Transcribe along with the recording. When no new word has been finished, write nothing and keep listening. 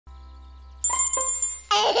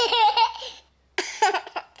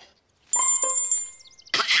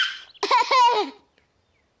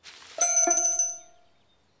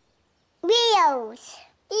Wheels.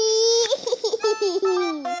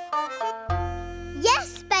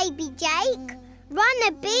 Yes, baby Jake. Run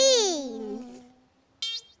a bean.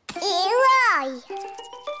 Right.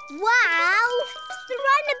 Wow! The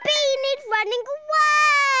runner bean is running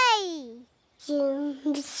away!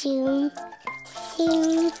 Zoom, zoom,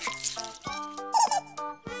 zoom.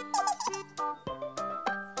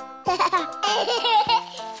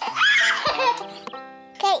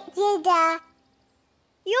 Kate Dida.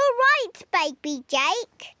 You're right, baby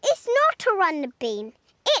Jake. It's not a runner bean.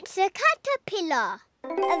 It's a caterpillar.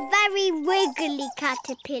 A very wiggly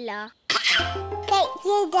caterpillar. Kate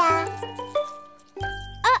Dida.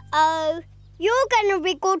 Uh-oh. You're going to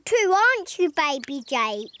wriggle too, aren't you, baby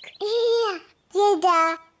Jake? Yeah,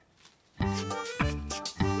 Dida.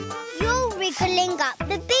 You're wriggling up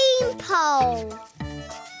the bean pole.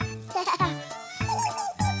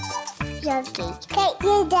 Yaki. Kate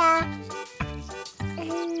Dida.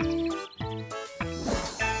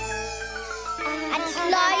 And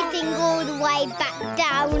sliding all the way back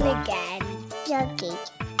down again. Yaki.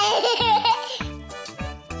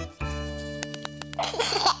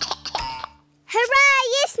 Hooray!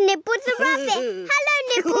 It's Nibbles the rabbit. Hello,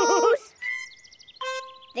 Nibbles.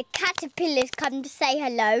 The caterpillars come to say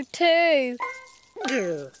hello too.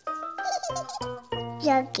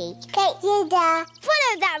 Jaki. Kate Dida.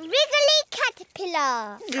 Follow that wriggly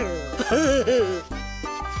caterpillar.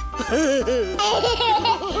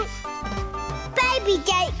 Baby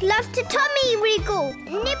Jake loves to tummy wriggle.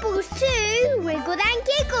 Nibbles too. Wriggle and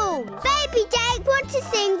giggle. Baby Jake wants to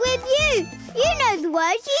sing with you. You know the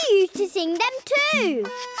words. You used to sing them too.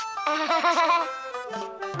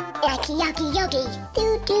 Yacki Yacki Yogi.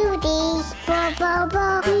 Do do dee. Bo bo bo.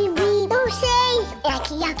 Wee wee. Do say.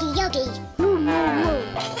 Yacki Yacki Yogi. Moo moo moo.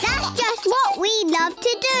 That's just what we love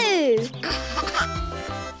to do.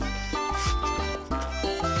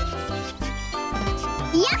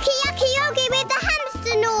 Yacki Yacki Yogi with the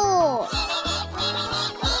hamster gnaw.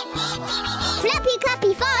 Flappy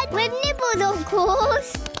clappy fun with Nibbles, of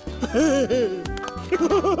course.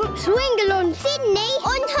 Swingle on Sydney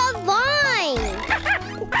on her vine.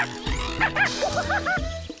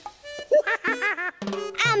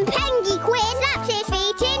 And Pengy Quiz slaps his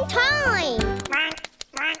feet in time.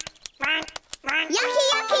 Yacki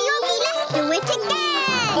Yacki Yogi, let's do it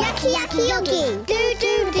again. Yacki Yacki Yogi. Do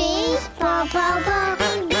do dee. Ba ba ba.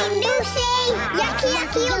 Bing bing do say. Yacki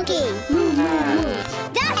Yacki Yogi. Moo moo moo.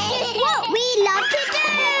 That's just what we love to do.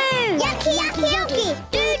 Yacki Yacki Yogi.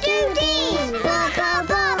 Do do dee. Ba ba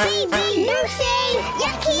ba. Bing bing do say.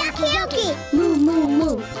 Yacki Yacki Yogi. Moo moo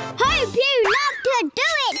moo. Hope you love to do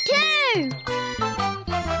it too.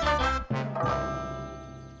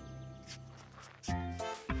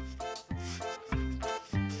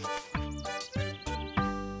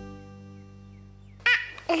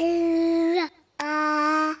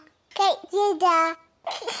 Kate Dida.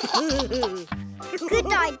 Good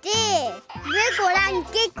idea. Wriggle and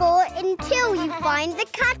giggle until you find the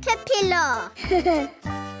caterpillar.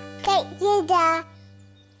 Kate Dida.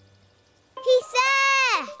 He's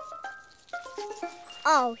there.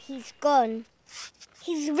 Oh, he's gone.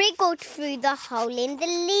 He's wriggled through the hole in the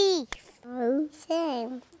leaf. Oh,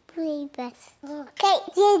 same. Kate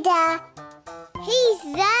Dida. He's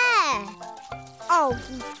there. Oh,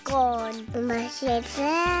 he's gone. Must it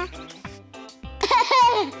there?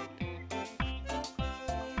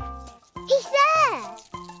 He's there.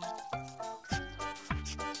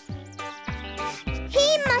 He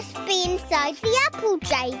must be inside the apple,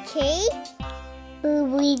 Jaki.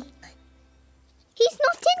 He's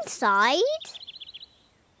not inside.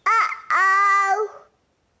 Uh-oh.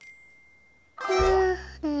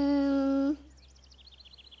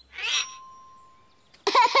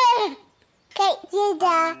 Kate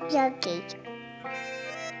Dida. Jaki.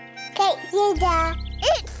 Kate Dida.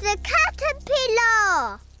 It's the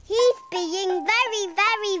caterpillar. He's being very,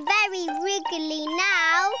 very, very wriggly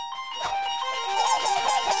now.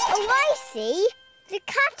 Oh, I see. The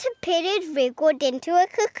caterpillar's wriggled into a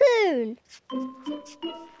cocoon.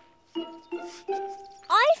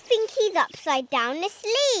 I think he's upside down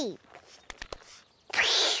asleep.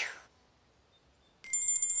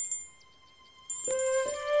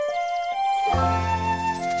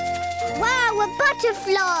 Wow, a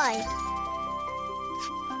butterfly!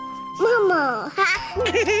 Mama!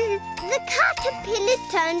 The caterpillar's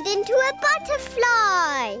turned into a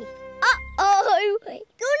butterfly! Uh-oh!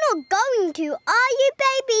 You're not going to, are you,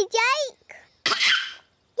 baby Jake?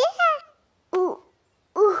 Yeah! Ooh,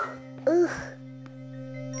 ooh, ooh.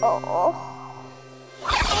 Oh.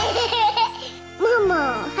 Mama.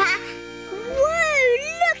 Whoa,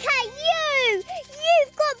 look at you!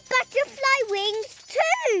 You've got butterfly wings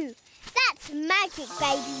too! That's magic,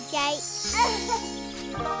 baby Jake.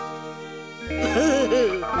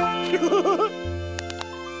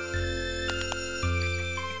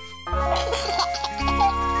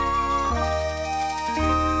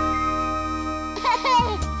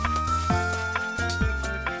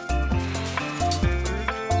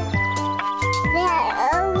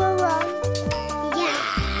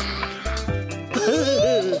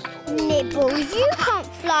 Nibbles, you can't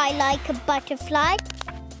fly like a butterfly.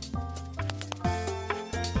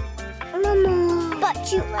 Mama.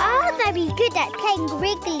 But you are very good at playing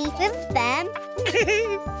wriggly with them.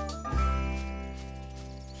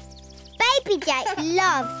 Baby Jake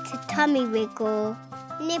loves to tummy wriggle.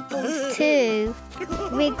 Nibbles too.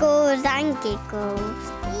 Wriggles and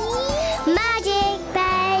giggles. Magic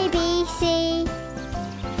baby see.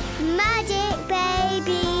 Magic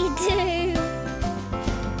baby do.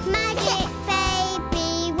 Magic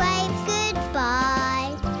baby waves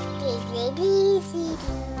goodbye. Easy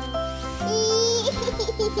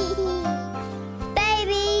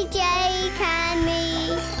Baby Jake and me.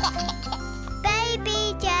 Baby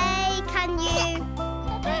Jake and you.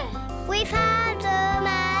 We've had a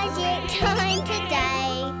magic time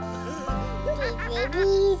today.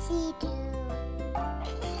 Easy do.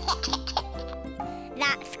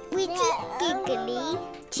 That's squidgy giggly,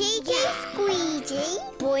 cheeky squeegee,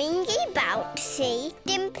 boingy bouncy,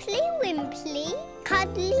 dimply wimply,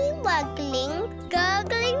 cuddly wuggling,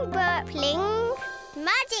 gurgling burpling.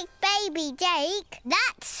 Magic baby Jake,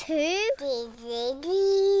 that's who.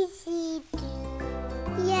 Deezy do.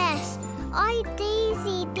 Yes, I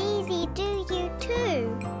deezy do you too.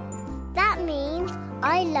 That means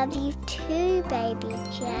I love you too, baby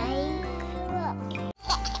Jake.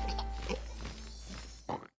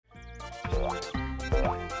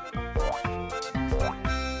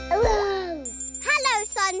 Hello! Hello,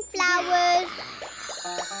 sunflowers!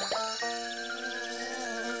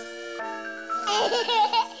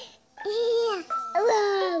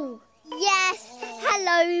 Hello! Yes,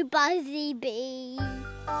 hello, Buzzy Bee.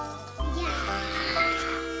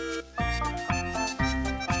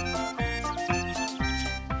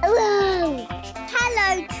 Hello! Hello,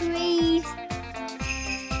 trees.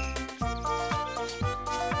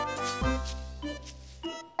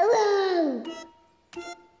 Hello!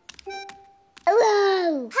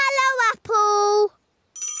 Hello! Hello, apple!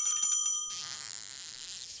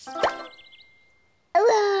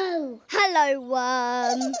 Hello! Hello,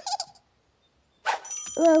 worm.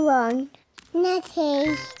 We're on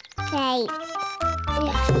Nutty Cake.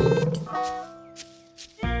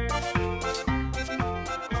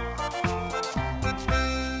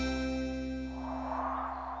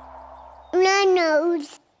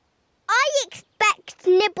 Nose. I expect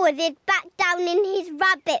Nibbles is back down in his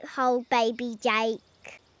rabbit hole, baby Jake.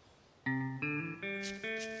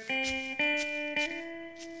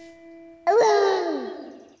 Hello.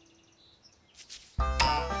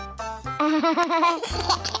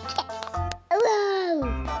 Hello.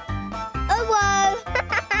 Hello.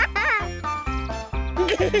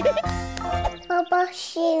 Bye-bye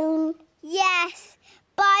soon. Yes.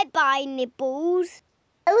 Bye-bye, Nibbles.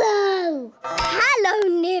 Hello. Hello,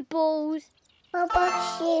 Nibbles.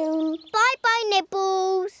 Bye-bye soon. Bye-bye,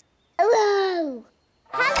 Nibbles. Hello.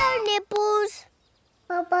 Hello, Nibbles.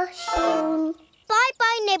 Bye-bye soon.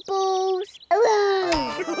 Bye-bye, Nibbles. Hello.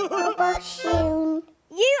 Bye-bye soon.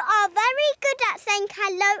 You are very good at saying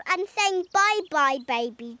hello and saying bye-bye,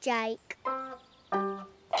 baby Jake.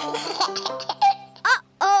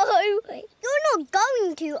 Uh-oh. You're not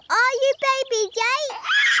going to, are you, baby Jake?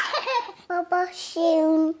 Bye-bye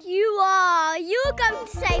soon. You are. You're going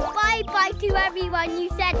to say bye-bye to everyone you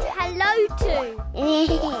said hello to.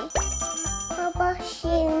 Bye-bye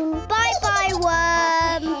soon. Bye-bye,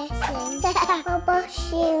 worm. Bye-bye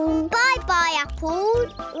soon. Bye-bye, apple.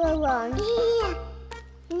 We're on.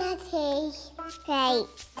 Nutty. Great.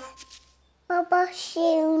 Bye-bye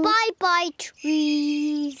soon. Bye-bye,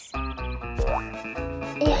 trees.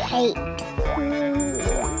 Hate.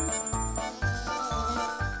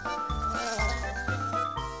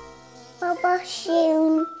 Bye-bye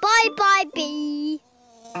soon. Bye-bye, bee.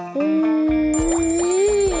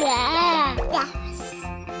 Yes.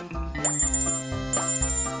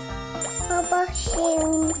 Bye-bye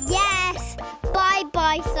soon. Yes.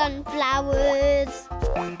 Bye-bye, sunflowers.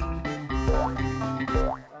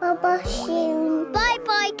 Bye-bye soon.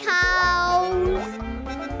 Bye-bye, cows.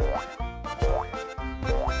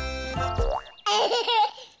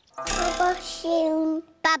 Bye-bye soon.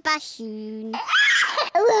 Bye-bye soon.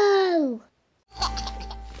 Hello.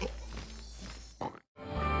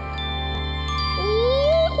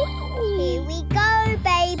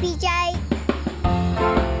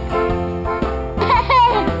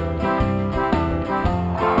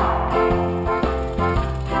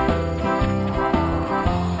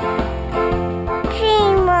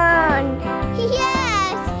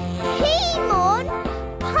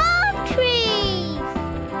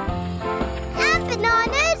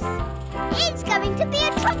 be a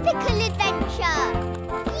tropical adventure.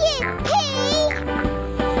 Yippee!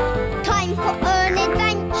 Time for an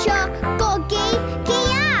adventure. Gogi,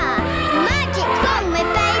 Gia. Magic song with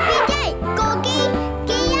Baby Jake. Gogi,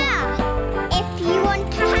 Gia. If you want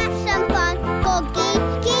to have some fun, Gogi,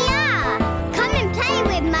 Gia. Come and play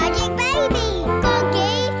with Magic Baby.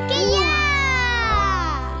 Gogi, Gia.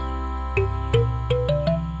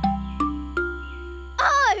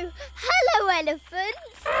 Oh, hello,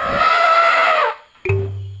 elephants.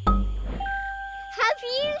 Have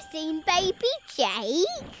you seen Baby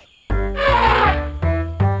Jake?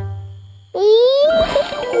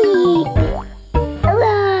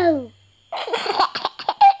 Hello.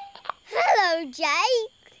 Hello,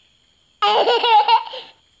 Jake.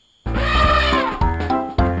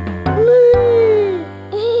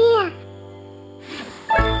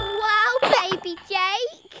 Wow, Baby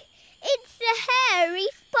Jake. It's a hairy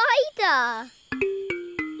spider.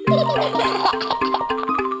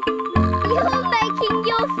 You're making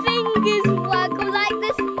your fingers waggle like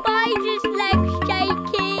the spider's legs,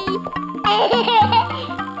 Jaki.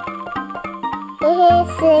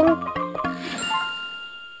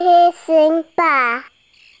 Hissing bar.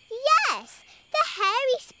 Yes, the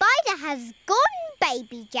hairy spider has gone,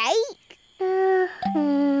 Baby Jake.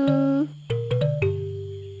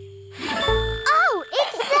 Oh,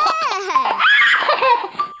 it's there.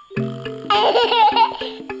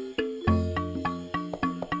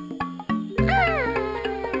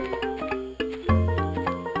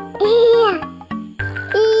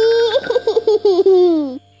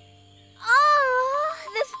 Oh,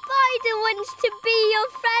 the spider wants to be your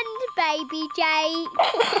friend, Baby Jake.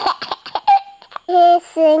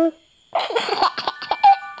 Hissing.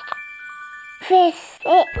 This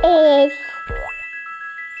it is.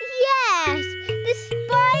 Yes, the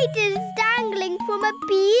spider's dangling from a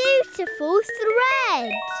beautiful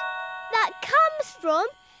thread that comes from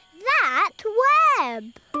that web.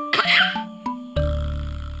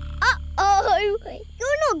 Uh-oh,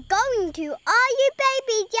 you're not going to, are you,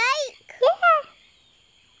 Baby Jake? Yeah.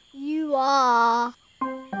 You are.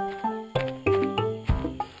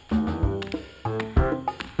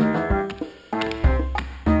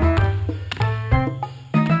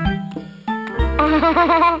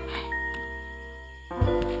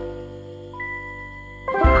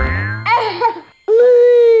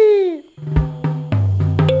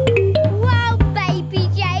 Wow, Baby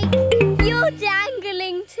Jake, you're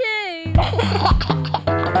dangling too.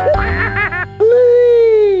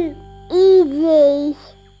 Easy.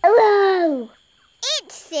 Hello.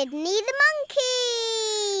 It's Sydney the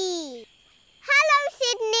monkey. Hello,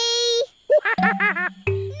 Sydney.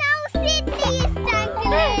 Now Sydney is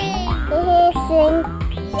dangling. Hissing.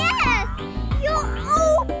 Yes, you're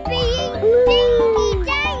all being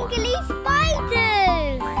dingy-dangly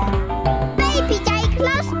spiders. Baby Jake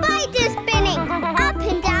loves spider spinning, up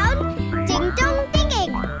and down,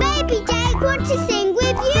 ding-dong-dinging. Baby Jake wants to sing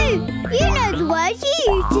with you. You know the words, you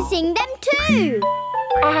used to sing them too.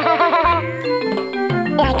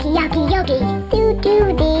 Yacki Yacki Yogi. Do do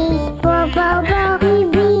dee. Bo bo bo. Wee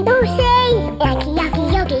wee. Do say. Yacki Yacki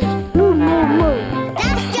Yogi. Moo moo moo.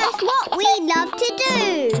 That's just what we love to do.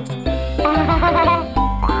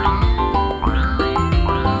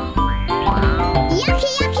 Yacki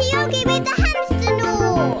Yacki Yogi with the hamster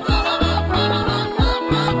nose.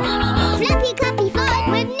 Flappy clappy fun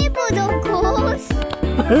with nibbles, of course.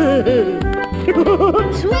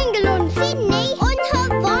 Swingle on Sydney on her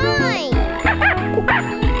vine.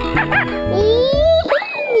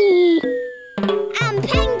 And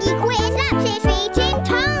Pengy quits laps his feet in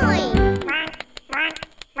time.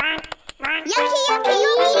 Yacki Yacki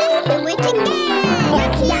Yogi, let's do it again.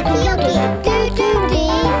 Yacki Yacki Yogi, do do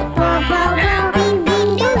dee. Bo bo bo, bing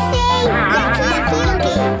bing do say. Yacki Yacki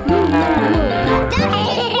Yogi, moo moo moo. That's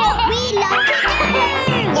just what we love to do.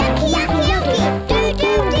 Yacki Yacki Yogi, do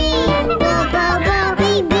do dee. Bo bo bo,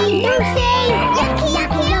 bing bing do say. Yacki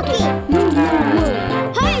Yacki Yogi, moo moo moo.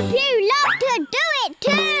 Hope you love to do it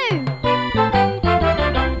too.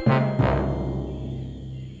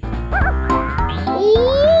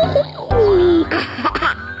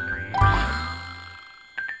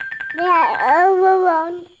 They're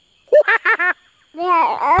overrun.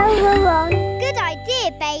 They're overrun. Good idea,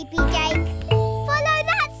 Baby Jake. Follow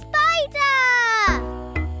that spider.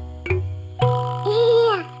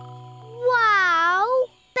 Yeah. Wow,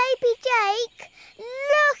 Baby Jake,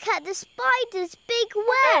 look at the spider's big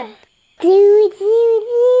web. Do do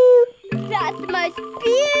do. That's the most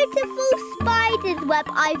beautiful spider's web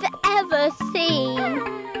I've ever seen.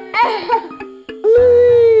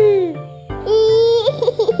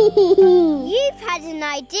 You've had an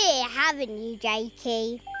idea, haven't you,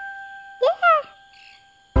 Jaki? Yeah.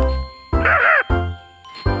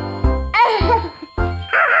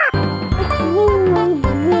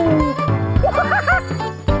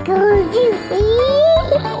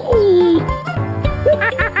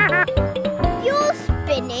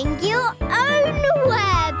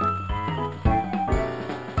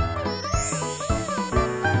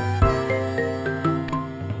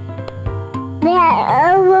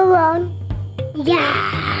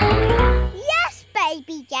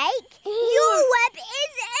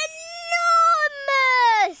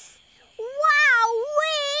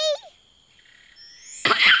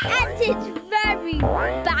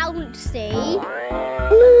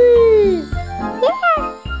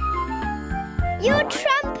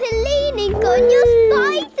 on your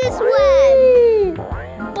spider's web.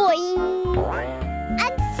 Boing.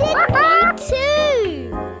 And Sydney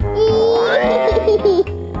too.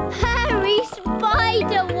 Harry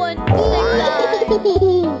Spider wants to go.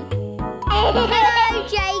 Hello,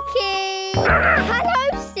 Jaki. Hello,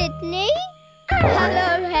 Sydney. Hello,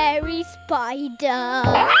 Harry Spider.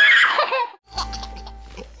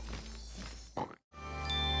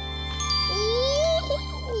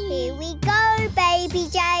 Here we go, baby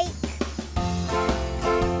Jake.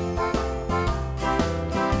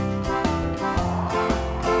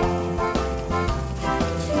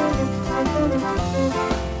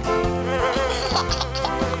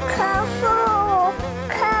 Careful!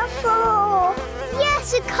 Careful!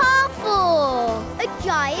 Yes, a carrefour. A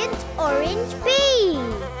giant orange bee.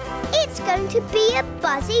 It's going to be a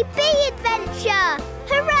buzzy bee adventure.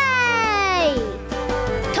 Hooray!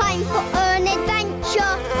 Time for an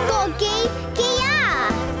adventure. Goggy, Gia.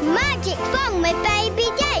 Magic fun with baby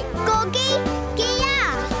Jake. Goggy, Gia.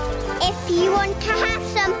 If you want to have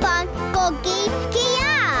some fun, Goggy,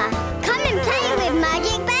 Gia. Come and play with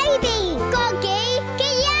Magic Baby. Goggy,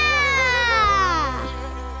 Gia.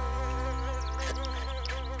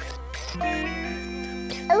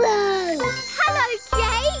 Whoa! Hello,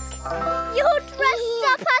 Jake. You're dressed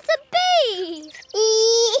up as a bee.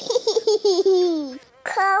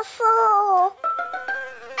 Careful!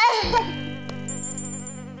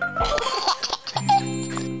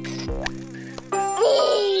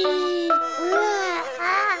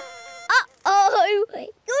 Uh-oh.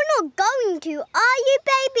 You're not going to, are you,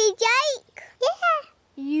 baby Jake? Yeah.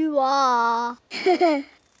 You are.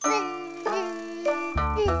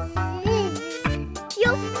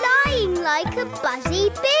 You're flying like a buzzy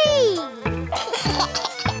bee.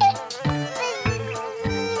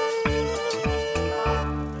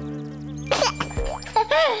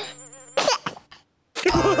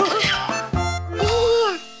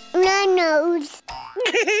 No nose.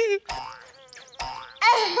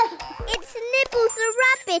 It's Nibbles the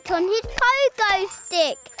rabbit on his pogo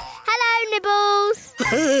stick. Hello, Nibbles.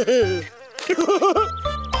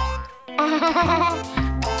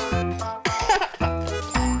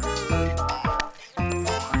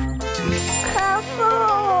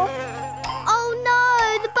 Careful! Oh no,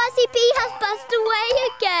 the buzzy bee has buzzed away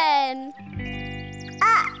again.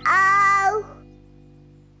 Uh-oh!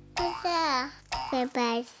 What's that? The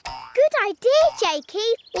buzz. Good idea, Jaki.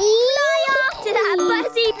 Fly after that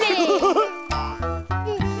buzzy bee.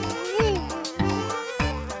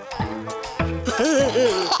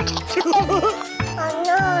 Oh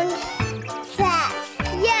no! That.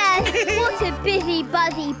 Yes, what a busy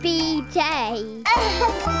buzzy bee day.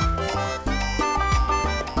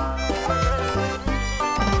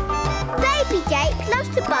 Baby Jake loves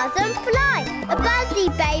to buzz and fly. A buzzy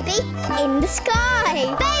baby in the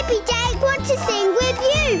sky. Baby Jake wants to sing with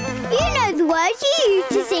you. You know the words, you used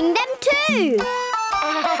to sing them too.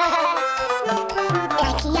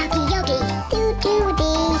 Yacki Yacki Yogi, do do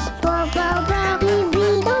dee, bo bo bo, bee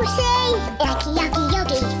bee do say. Yacki Yacki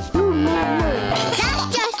Yogi, moo moo moo. That's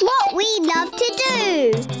just what we love to do.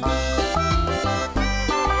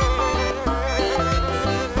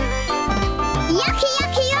 Yacki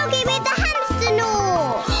Yacki Yogi with the hamster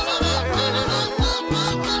gnaw.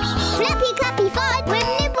 Flappy clappy fun with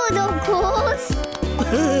Nibbles, of course.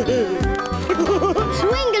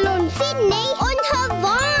 Swingle on Sydney on her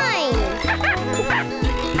vine.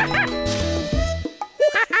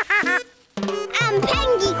 And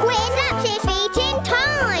Pengy Quiz snaps his feet in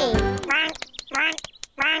time.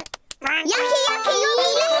 Yacki Yacki Yogi,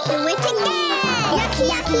 let's do it again. Yacki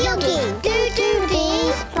Yacki Yogi, do do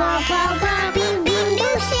dee, ba ba ba, bing bing do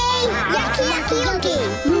say. Yacki Yacki Yogi,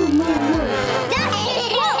 moo moo moo. That's just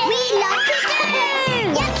what we love to do.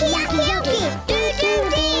 Yacki Yacki Yogi, do do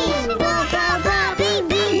dee, ba ba ba, bing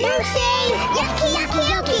bing do say. Yacki Yacki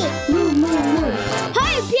Yogi, moo moo moo.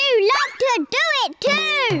 Hope you love to do it too.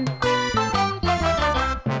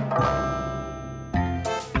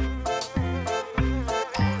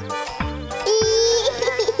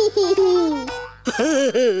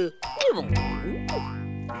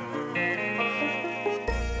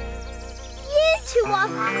 You two are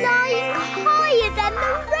flying higher than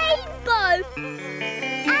the rainbow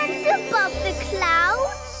and above the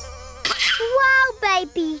clouds. Wow,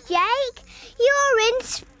 baby Jake, you're in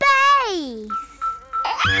space.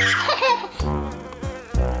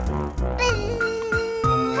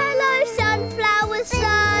 Hello, sunflower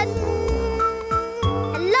sun.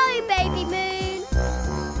 Hello, baby moon.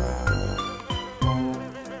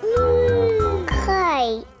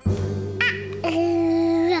 Kite.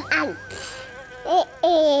 Ants. It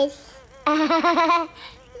is.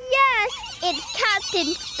 Yes, it's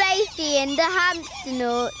Captain Spacey and the hamster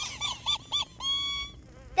nuts.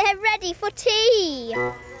 They're ready for tea.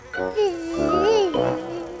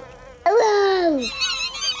 Hello.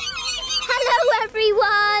 Hello,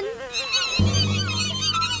 everyone.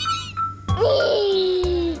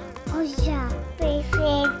 What's that,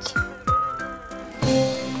 Perfect?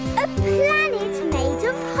 A planet made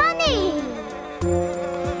of honey.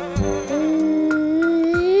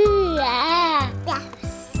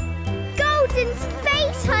 Golden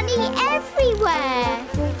space honey everywhere.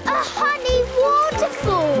 A honey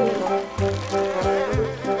waterfall.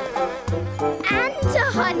 And a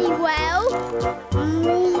honey well.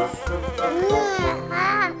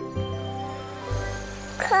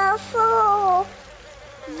 Careful.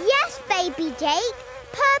 Yes, baby Jake.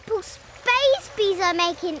 Purple space bees are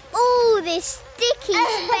making all this sticky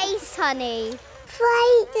space honey.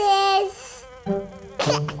 Try this.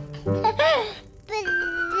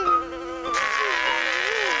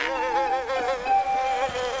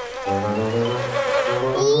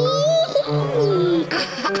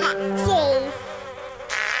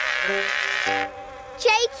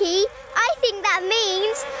 Jaki, I think that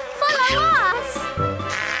means follow us.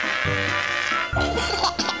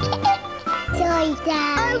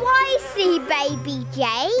 Oh, I see, baby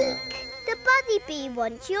Jake. The buddy bee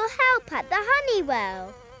wants your help at the honey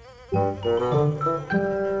well.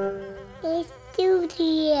 It's still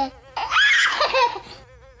here.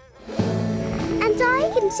 And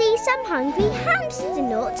I can see some hungry hamster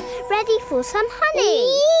nuts ready for some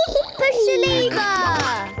honey. Push the lever.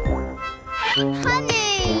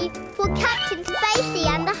 Honey for Captain Spacey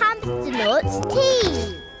and the hamster nuts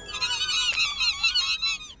tea.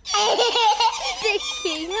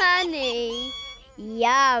 Sticky honey.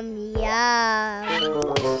 Yum, yum.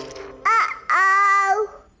 Uh-oh.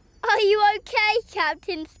 Are you okay,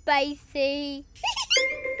 Captain Spacey?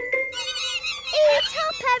 Eat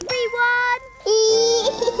up, everyone.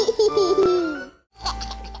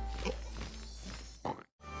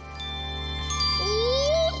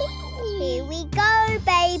 Here we go,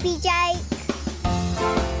 baby Jake.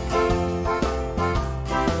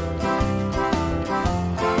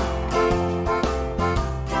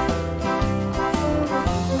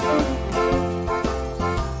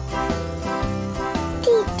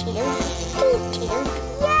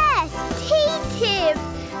 Yes, tea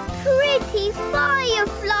pretty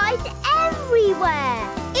fireflies everywhere.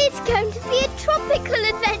 It's going to be a tropical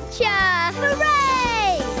adventure.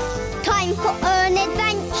 Hooray! Time for an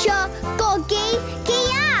adventure, Gogi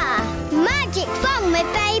Gia. Magic fun with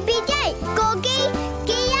baby Jake, Gogi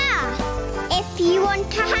Gia. If you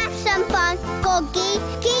want to have some fun, Gogi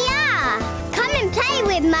Gia. Come and play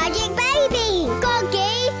with Magic Baby,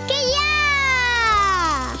 Gogi Gia.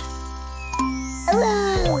 Hello.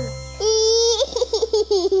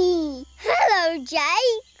 Hello,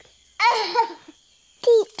 Jake.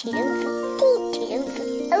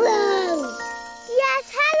 Hello. Yes,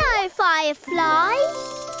 hello, Firefly.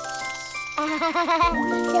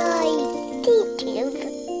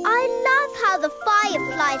 I love how the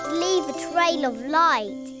fireflies leave a trail of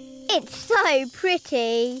light. It's so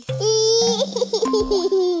pretty.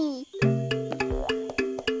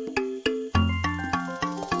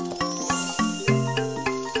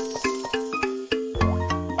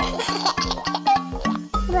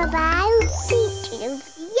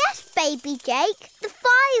 Yes, baby Jake. The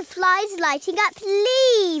firefly's lighting up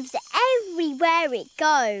leaves everywhere it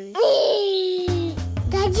goes.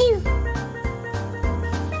 Daddy.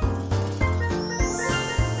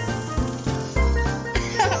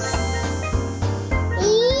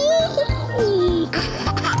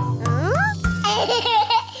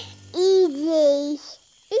 Easy.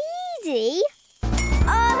 Easy?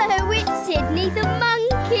 Oh, it's Sydney the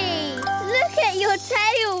monkey. Look at your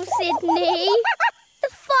tail, Sydney. The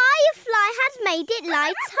firefly has made it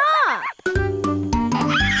light up.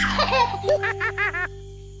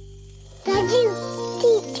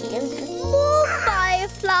 More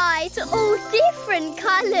fireflies, all different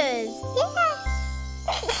colours.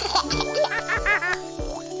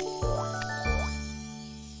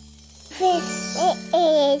 This it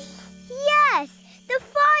is. Yes, the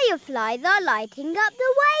fireflies are lighting up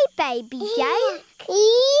the way, baby Jake.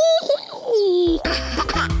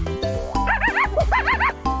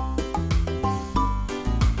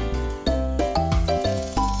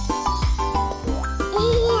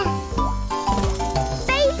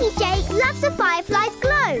 Baby Jake loves the fireflies'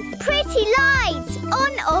 glow. Pretty lights,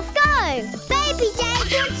 on, off, go. Baby Jake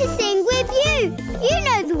wants to sing with you. You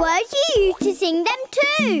know the words, you used to sing them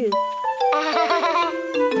too.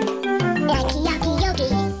 Yacki Yacki Yogi,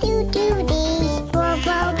 do dee, bo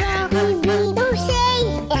bo bo, wee wee, do say.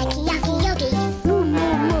 Yacki Yacki Yogi, moo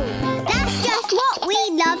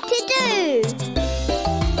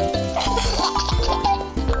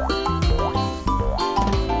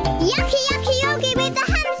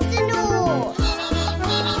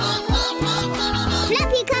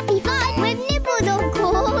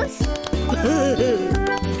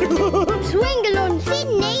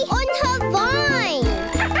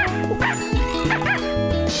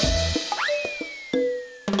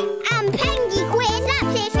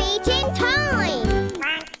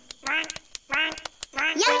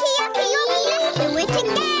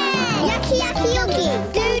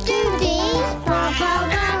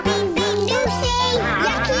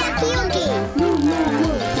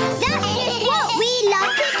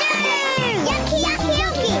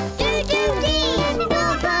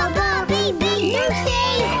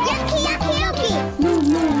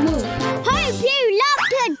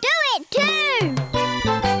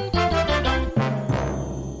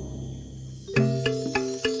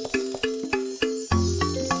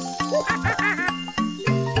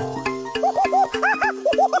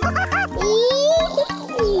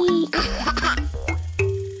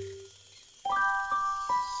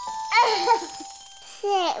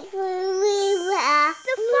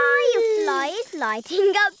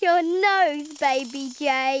lighting up your nose, baby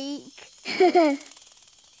Jake.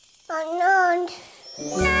 My nose.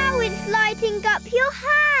 Now it's lighting up your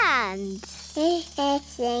hands. Baby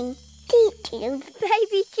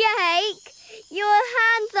Jake, your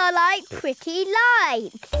hands are like pretty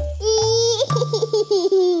lights.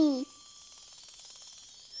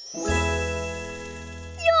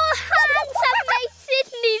 Your hands have made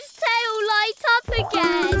Sydney's tail light up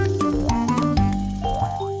again.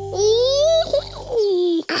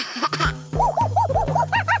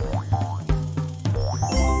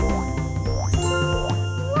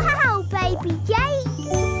 Wow, baby Jake.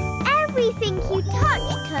 Everything you touch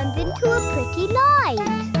turns into a pretty light.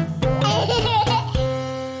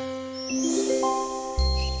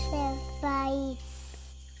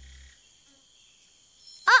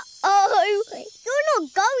 Uh-oh! You're not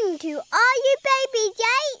going to, are you, baby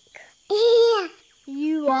Jake? Yeah.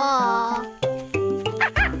 You are.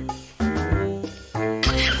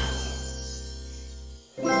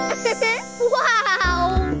 Wow!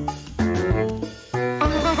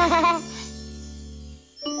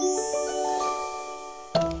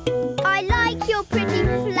 I like your pretty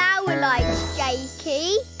flower lights,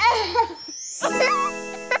 Jaki.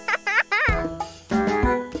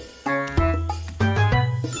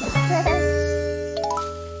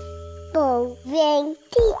 Boring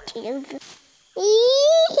teachers.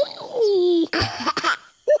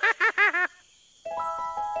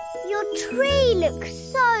 Your tree looks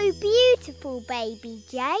so beautiful, baby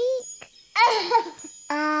Jake.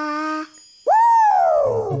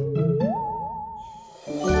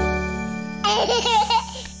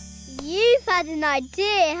 You've had an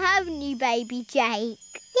idea, haven't you, baby Jake?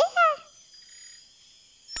 Yeah.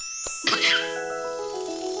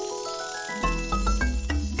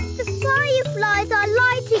 The fireflies are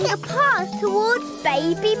lighting a path towards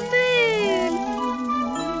baby moon.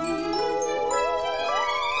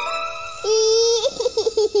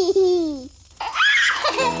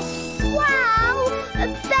 Wow, a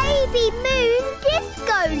baby moon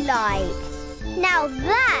disco light. Now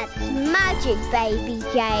that's magic, baby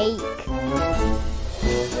Jake.